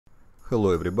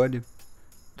Hello everybody.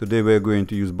 Today we are going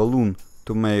to use balloon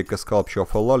to make a sculpture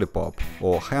of a lollipop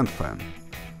or hand fan.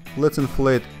 Let's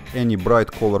inflate any bright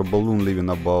color balloon leaving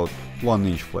about 1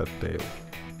 inch flat tail.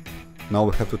 Now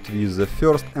we have to twist the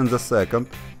first and the second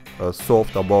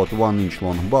soft about 1 inch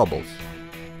long bubbles.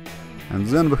 And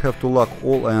then we have to lock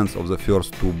all ends of the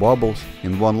first two bubbles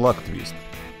in one lock twist.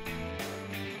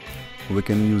 We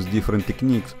can use different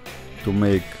techniques to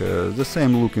make the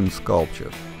same looking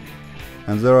sculptures.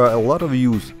 And there are a lot of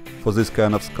use for this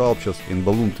kind of sculptures in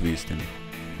balloon twisting.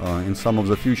 In some of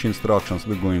the future instructions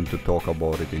we're going to talk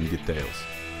about it in details.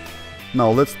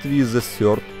 Now let's twist the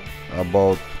third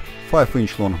about 5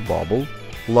 inch long bubble,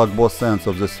 lock both ends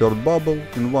of the third bubble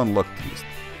in one lock twist.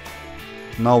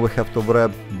 Now we have to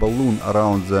wrap balloon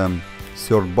around the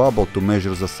third bubble to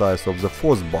measure the size of the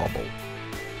fourth bubble.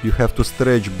 You have to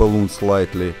stretch balloon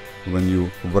slightly when you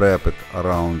wrap it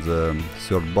around the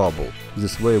third bubble.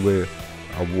 This way we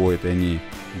avoid any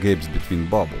gaps between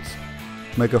bubbles.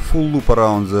 Make a full loop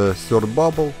around the third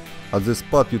bubble. At this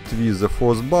spot you twist the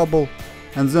fourth bubble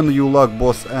and then you lock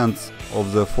both ends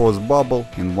of the fourth bubble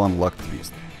in one lock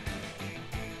twist.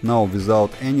 Now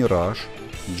without any rush,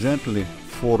 gently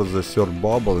force the third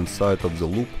bubble inside of the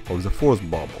loop of the fourth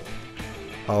bubble.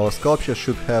 Our sculpture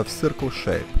should have circle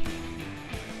shape.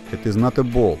 It is not a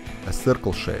ball, a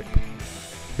circle shape.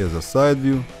 Here's the side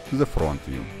view, the front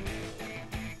view.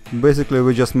 Basically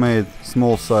we just made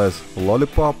small size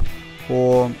lollipop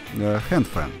or hand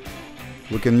fan.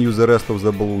 We can use the rest of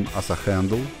the balloon as a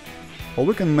handle, or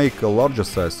we can make a larger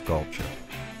size sculpture.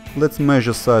 Let's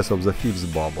measure size of the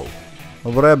fifth bubble.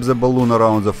 Wrap the balloon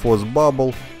around the fourth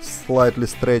bubble, slightly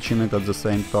stretching it at the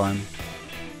same time.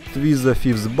 Twist the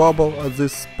fifth bubble at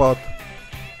this spot,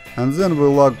 and then we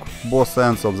lock both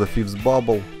ends of the fifth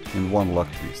bubble in one lock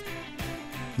twist.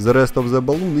 The rest of the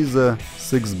balloon is a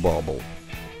sixth bubble.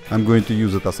 I'm going to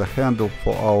use it as a handle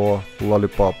for our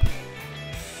lollipop.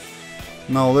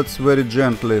 Now let's very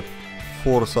gently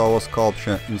force our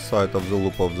sculpture inside of the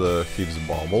loop of the fifth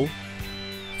bubble.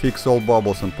 Fix all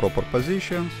bubbles in proper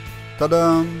positions.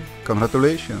 Ta-da!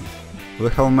 Congratulations! We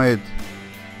have made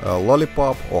a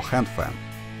lollipop or hand fan.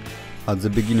 At the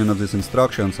beginning of these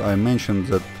instructions I mentioned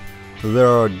that there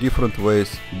are different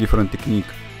ways, different technique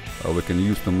we can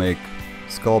use to make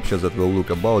sculptures that will look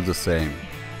about the same.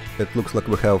 It looks like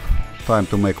we have time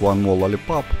to make one more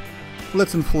lollipop.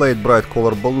 Let's inflate bright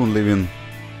color balloon leaving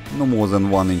no more than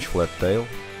 1 inch flat tail.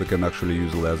 We can actually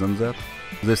use less than that.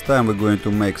 This time we're going to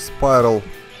make spiral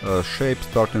shape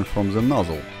starting from the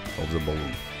nozzle of the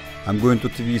balloon. I'm going to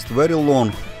twist very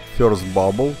long first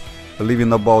bubble,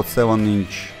 leaving about 7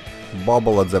 inch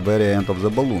bubble at the very end of the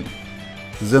balloon.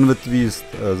 Then we twist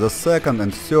the second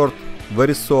and third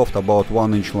very soft about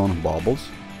 1 inch long bubbles.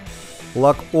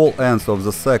 Lock all ends of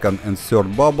the second and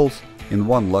third bubbles in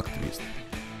one lock twist.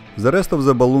 The rest of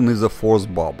the balloon is a fourth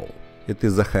bubble. It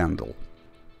is a handle.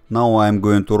 Now I am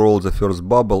going to roll the first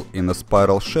bubble in a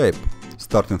spiral shape,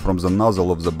 starting from the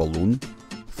nozzle of the balloon.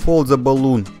 Fold the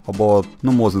balloon about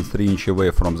no more than 3 inches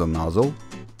away from the nozzle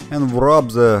and wrap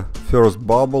the first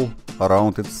bubble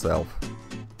around itself.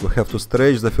 We have to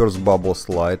stretch the first bubble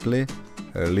slightly,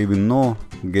 leaving no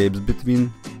gaps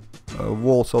between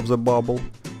walls of the bubble.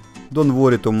 Don't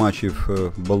worry too much if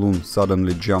balloon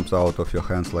suddenly jumps out of your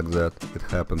hands like that. It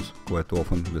happens quite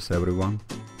often with everyone.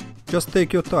 Just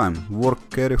take your time, work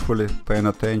carefully, paying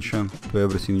attention to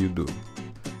everything you do.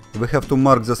 We have to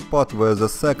mark the spot where the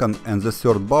second and the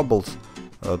third bubbles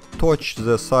touch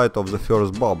the side of the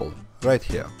first bubble, right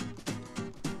here.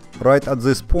 Right at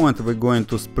this point we're going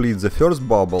to split the first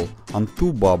bubble on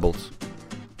two bubbles.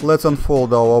 Let's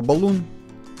unfold our balloon.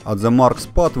 At the marked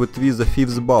spot we twist the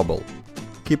fifth bubble.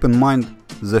 Keep in mind,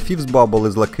 the fifth bubble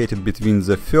is located between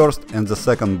the first and the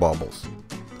second bubbles.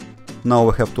 Now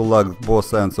we have to lock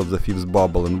both ends of the fifth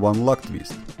bubble in one lock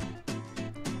twist.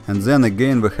 And then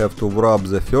again we have to wrap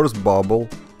the first bubble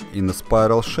in a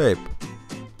spiral shape.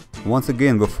 Once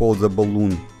again we fold the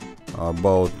balloon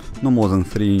about no more than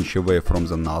 3 inches away from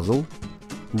the nozzle.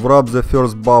 Wrap the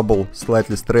first bubble,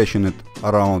 slightly stretching it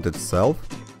around itself.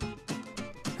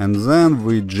 And then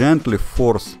we gently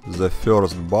force the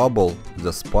first bubble,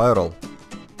 the spiral,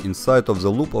 inside of the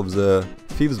loop of the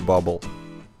fifth bubble.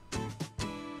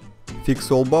 Fix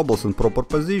all bubbles in proper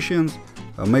positions,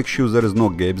 make sure there is no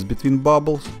gaps between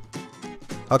bubbles.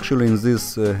 Actually in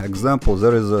this example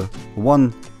there is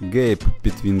one gap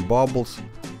between bubbles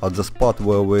at the spot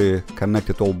where we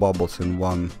connected all bubbles in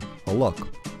one lock.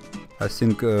 I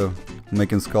think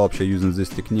making sculpture using this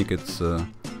technique it's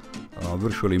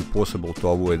virtually impossible to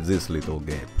avoid this little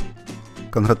gap.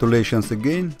 Congratulations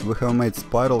again, we have made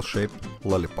spiral shaped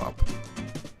lollipop.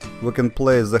 We can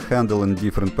place the handle in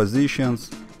different positions,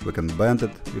 we can bend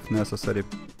it if necessary.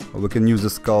 We can use the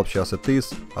sculpture as it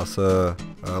is, as a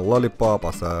lollipop,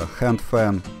 as a hand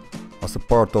fan, as a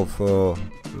part of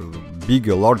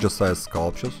bigger, larger size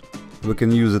sculptures. We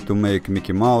can use it to make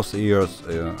Mickey Mouse ears,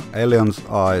 aliens'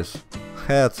 eyes,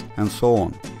 heads, and so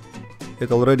on.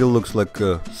 It already looks like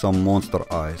some monster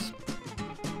eyes.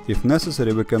 If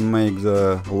necessary, we can make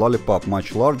the lollipop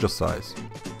much larger size.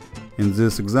 In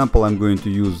this example, I'm going to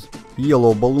use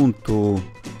yellow balloon to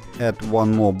add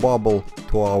one more bubble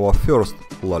to our first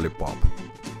lollipop.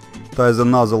 Tie the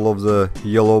nozzle of the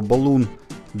yellow balloon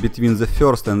between the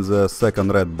first and the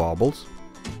second red bubbles.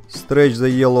 Stretch the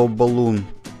yellow balloon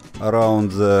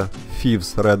around the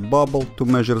fifth red bubble to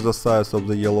measure the size of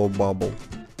the yellow bubble.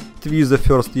 Twist the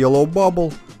first yellow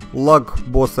bubble, lock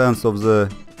both ends of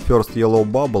the first yellow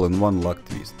bubble in one lock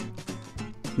twist.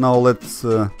 Now let's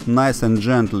nice and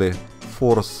gently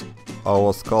force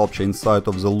our sculpture inside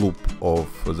of the loop of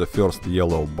the first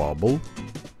yellow bubble.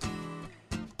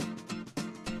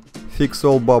 Fix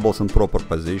all bubbles in proper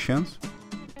positions.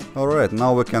 Alright,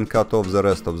 now we can cut off the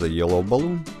rest of the yellow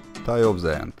balloon, tie off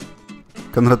the end.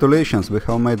 Congratulations, we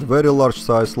have made very large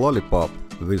size lollipop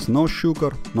with no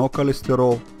sugar, no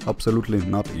cholesterol, absolutely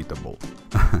not eatable.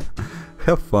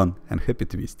 Have fun and happy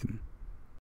twisting!